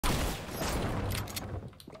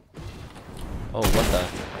Oh, what the?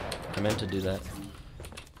 I meant to do that.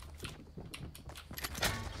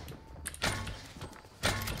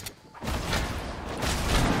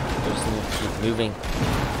 I just need to keep moving.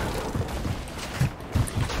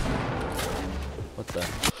 What the?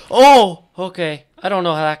 Oh! Okay. I don't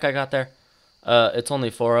know how that guy got there. It's only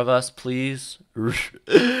 4 of us, please. No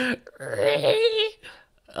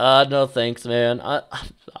thanks, man.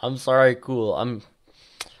 I'm sorry, cool. I'm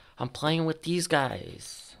playing with these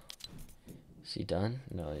guys. Is he done?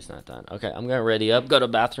 No, he's not done. Okay, I'm gonna ready up, go to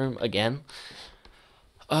bathroom again.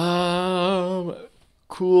 Cool.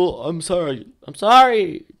 I'm sorry. I'm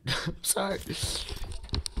sorry. I'm sorry.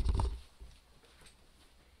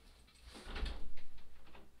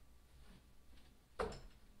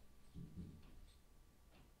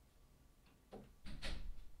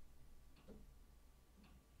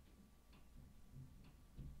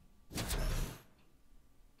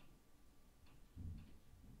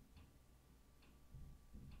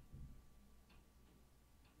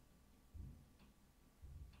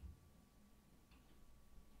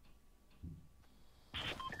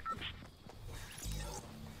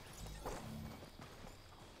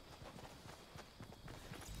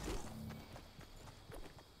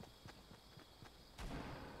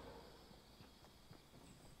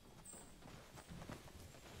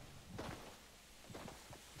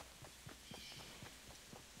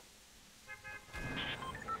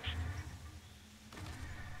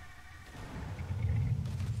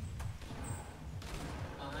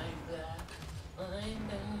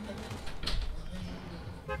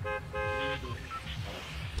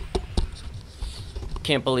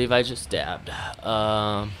 Can't believe I just dabbed.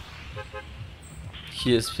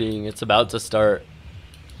 PSPing. It's about to start.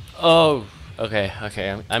 Oh, okay,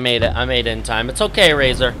 okay. I made it. I made it in time. It's okay,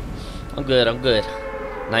 Razor. I'm good. I'm good.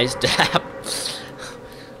 Nice dab.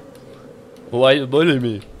 Why you bullying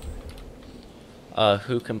me?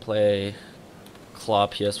 Who can play Claw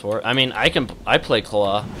PS4? I mean, I play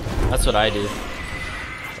Claw. That's what I do.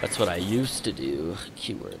 That's what I used to do.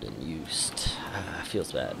 Keyword in used.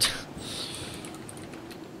 Feels bad.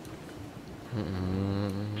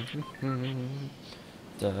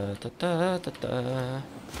 Da, da, da, da, da.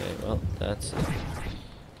 Okay, well, that's it.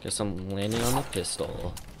 Guess I'm landing on the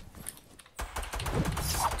pistol.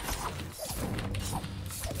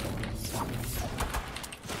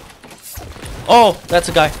 Oh, that's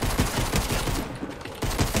a guy.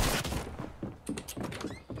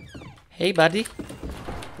 Hey, buddy.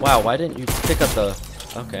 Wow, why didn't you pick up the...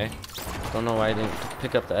 Okay. Don't know why I didn't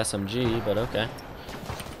pick up the SMG, but okay.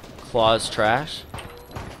 Claw's trash?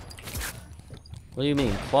 What do you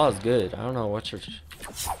mean? Claw's good. I don't know what you're...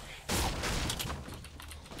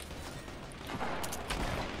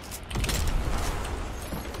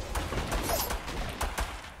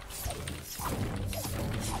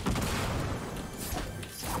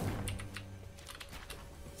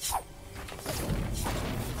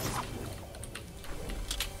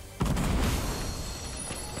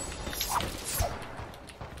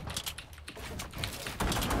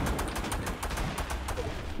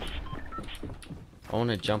 I want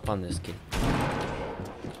to jump on this kid.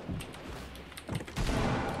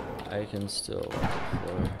 I can still walk the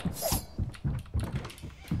floor.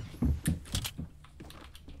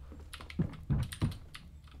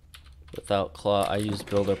 Without Claw, I use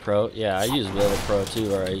Builder Pro. Yeah, I use Builder Pro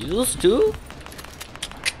too, or I used to.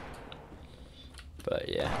 But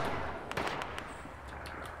yeah.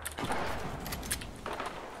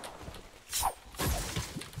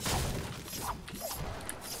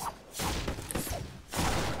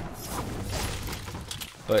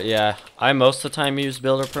 But yeah, I most of the time use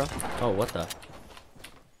Builder Pro. Oh, what the?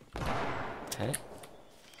 Okay.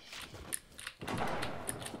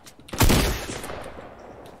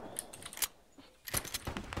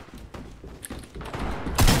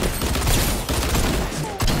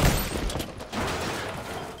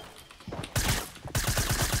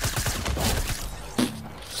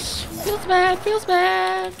 Feels bad, feels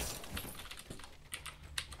bad.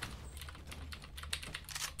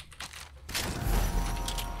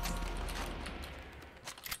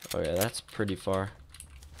 Oh yeah, that's pretty far.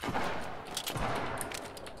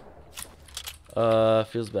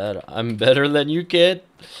 Feels bad. I'm better than you, kid.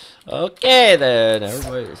 Okay then,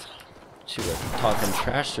 everybody's talking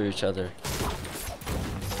trash to each other.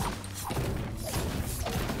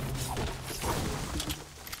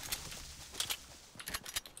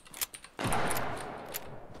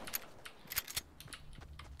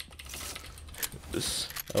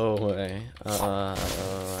 Oh my.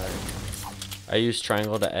 I use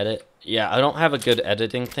triangle to edit. Yeah, I don't have a good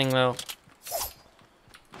editing thing though.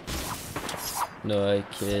 No, I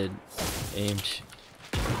kid. Aim.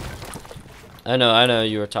 I know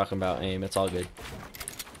you were talking about aim. It's all good.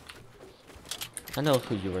 I know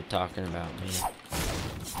who you were talking about, man.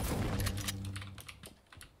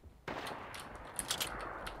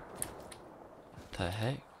 What the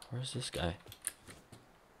heck? Where's this guy?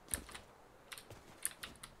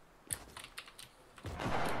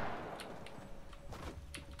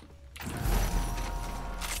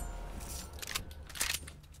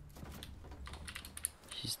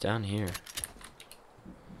 He's down here.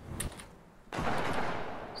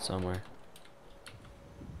 Somewhere.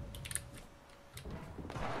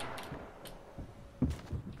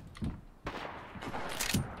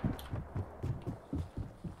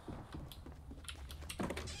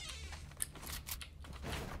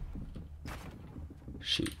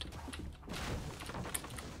 Shoot.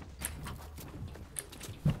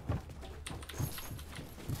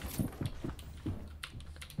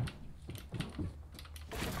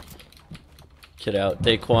 Get out.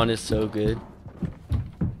 Daquan is so good.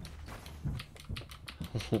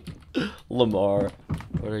 Lamar,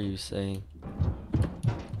 what are you saying?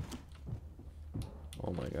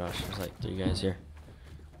 Oh my gosh, there's like 3 guys here.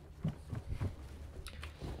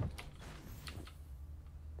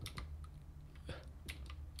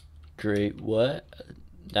 Great, what?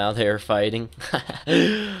 Now they're fighting.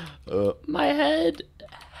 My head.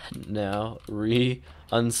 Now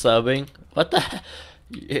unsubing. What the?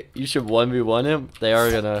 You should 1v1 him. They are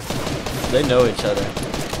gonna. They know each other.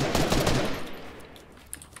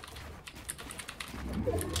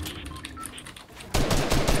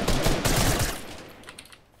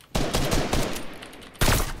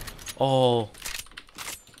 Oh.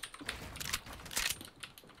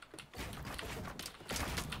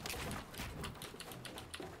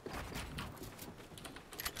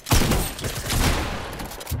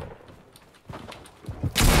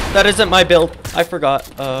 That isn't my build. I forgot.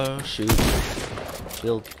 Shoot.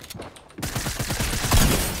 Build.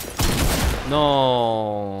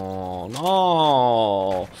 No.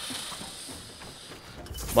 No.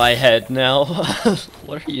 My head now.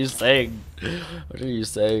 What are you saying? What are you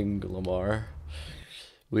saying, Lamar?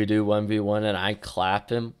 We do 1v1 and I clap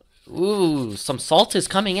him. Ooh, some salt is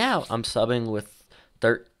coming out. I'm subbing with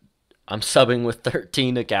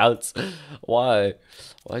 13 accounts. Why?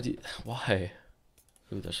 Why?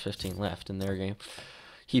 Ooh, there's 15 left in their game.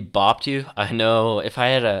 He bopped you? I know. If I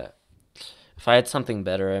had something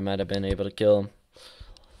better, I might have been able to kill him.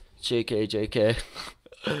 JK.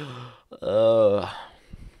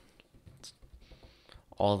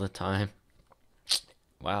 All the time.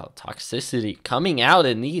 Wow, toxicity coming out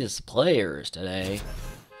in these players today.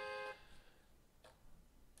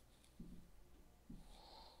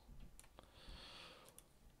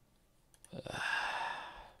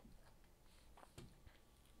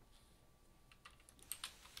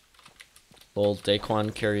 Old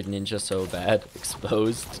Daquan carried Ninja so bad.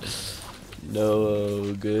 Exposed.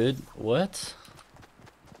 No good. What?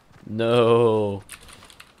 No.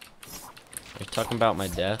 Are you talking about my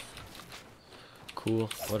death? Cool.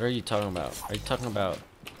 What are you talking about? Are you talking about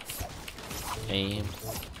aim?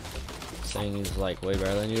 Saying he's like way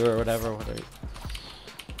better than you or whatever? What are you?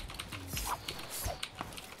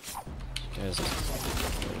 You guys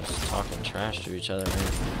are just talking trash to each other,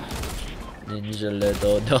 man. Ninja le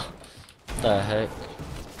dodo. What the heck?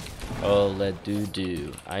 Oh, le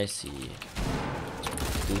doo-doo. I see.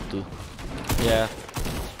 Doo-doo. Yeah.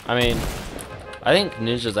 I mean, I think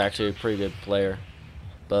Ninja's actually a pretty good player.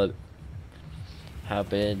 But how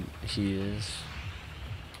bad he is.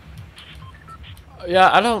 Yeah,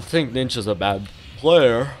 I don't think Ninja's a bad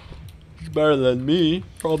player. He's better than me.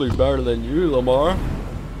 Probably better than you, Lamar.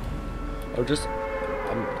 I'm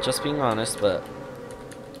just being honest, but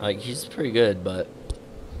like he's pretty good, but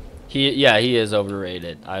he is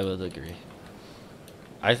overrated. I would agree.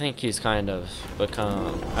 I think he's kind of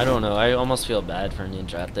become, I don't know, I almost feel bad for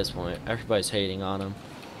Ninja at this point. Everybody's hating on him.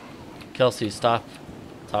 Kelsey, stop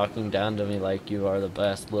talking down to me like you are the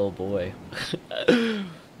best little boy.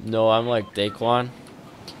 No, I'm like Daquan.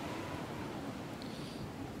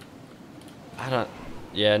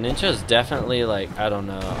 Yeah, Ninja's definitely like, I don't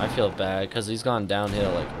know, I feel bad because he's gone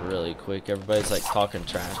downhill like really quick. Everybody's like talking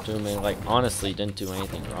trash to him and like honestly didn't do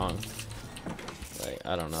anything wrong. Like,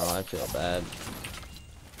 I don't know, I feel bad.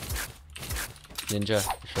 Ninja,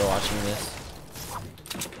 if you're watching this.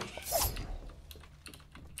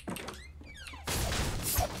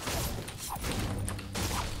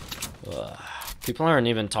 People aren't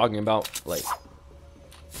even talking about like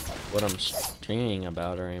what I'm streaming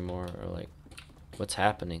about anymore, or like what's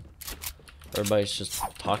happening. Everybody's just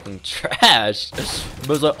talking trash.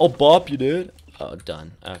 Everybody's like, oh, bop you, dude. Oh,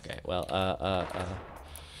 done. Okay, well,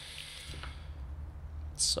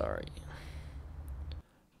 sorry.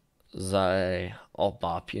 Zai, I'll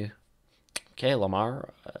bop you. Okay,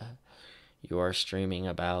 Lamar, you are streaming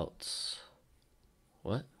about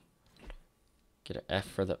what? Get an F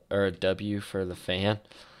for the or a W for the fan.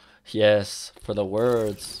 Yes, for the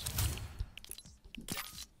words.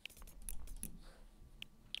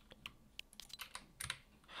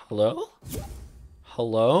 Hello?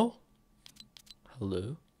 Hello?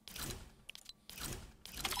 Hello?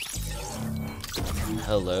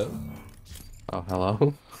 Hello? Oh,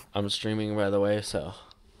 hello? I'm streaming, by the way, so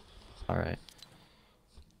Alright.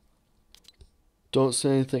 don't say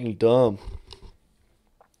anything dumb.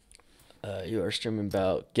 You are streaming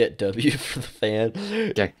about get W for the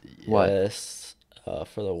fan. Jack, what? Yes.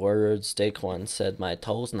 For the words, Daquan said my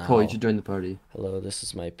toes now. Cole, you should join the party. Hello, this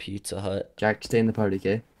is my Pizza Hut. Jack, stay in the party,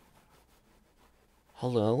 okay?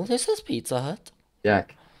 Hello, this is Pizza Hut.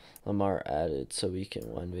 Jack. Lamar added so we can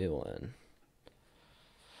 1v1.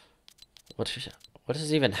 What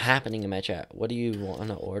is even happening in my chat? What do you want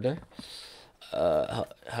to order?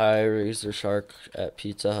 Hi, Razor Shark at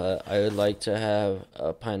Pizza Hut. I would like to have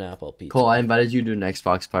a pineapple pizza. Cole, I invited you to an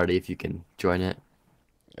Xbox party if you can join it.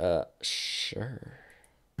 Sure.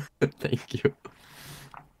 Thank you.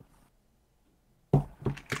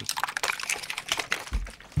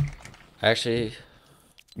 Actually,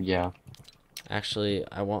 Yeah.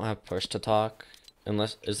 I won't have push to talk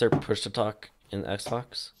unless is there push to talk in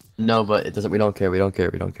Xbox? No, but it doesn't. We don't care. We don't care.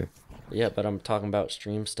 We don't care. Yeah, but I'm talking about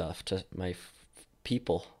stream stuff to my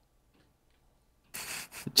people.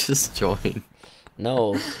 Just join.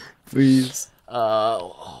 No. Please.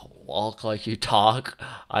 Walk like you talk.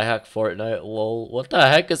 I hack Fortnite. Lol. What the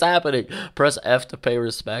heck is happening? Press F to pay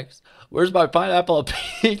respects. Where's my pineapple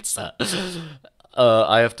pizza?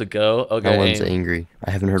 I have to go. Okay. No one's angry.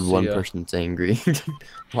 I haven't heard See one ya. person's angry.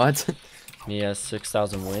 What? He has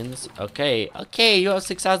 6,000 wins. Okay, you have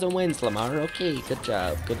 6,000 wins, Lamar. Okay, good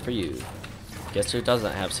job. Good for you. Guess who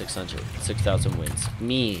doesn't have 6,000 wins?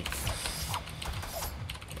 Me.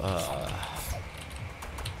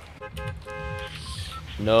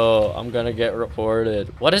 No, I'm gonna get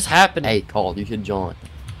reported. What is happening? Hey, Cole, you should join.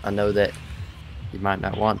 I know that you might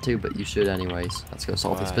not want to, but you should anyways. Let's go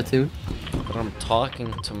solve this Why? platoon. But I'm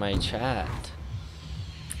talking to my chat.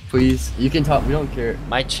 Please, you can talk. We don't care.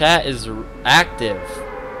 My chat is active.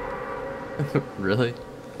 Really?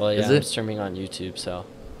 Well, yeah, Is I'm it? streaming on YouTube, so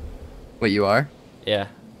Wait, you are? yeah.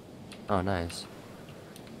 Oh, nice.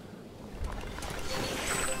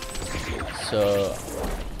 So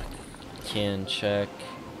can check.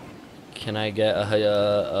 Can I get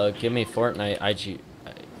a give me Fortnite IG?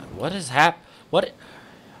 What is What?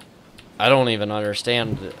 I don't even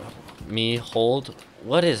understand. Me hold.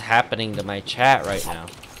 What is happening to my chat right now?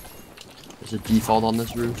 There's a default on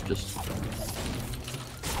this roof. Just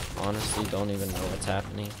Honestly, don't even know what's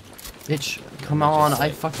happening. bitch, come Let me on! just I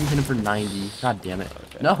say- fucking hit him for 90. God damn it!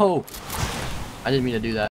 Okay. No, I didn't mean to do that.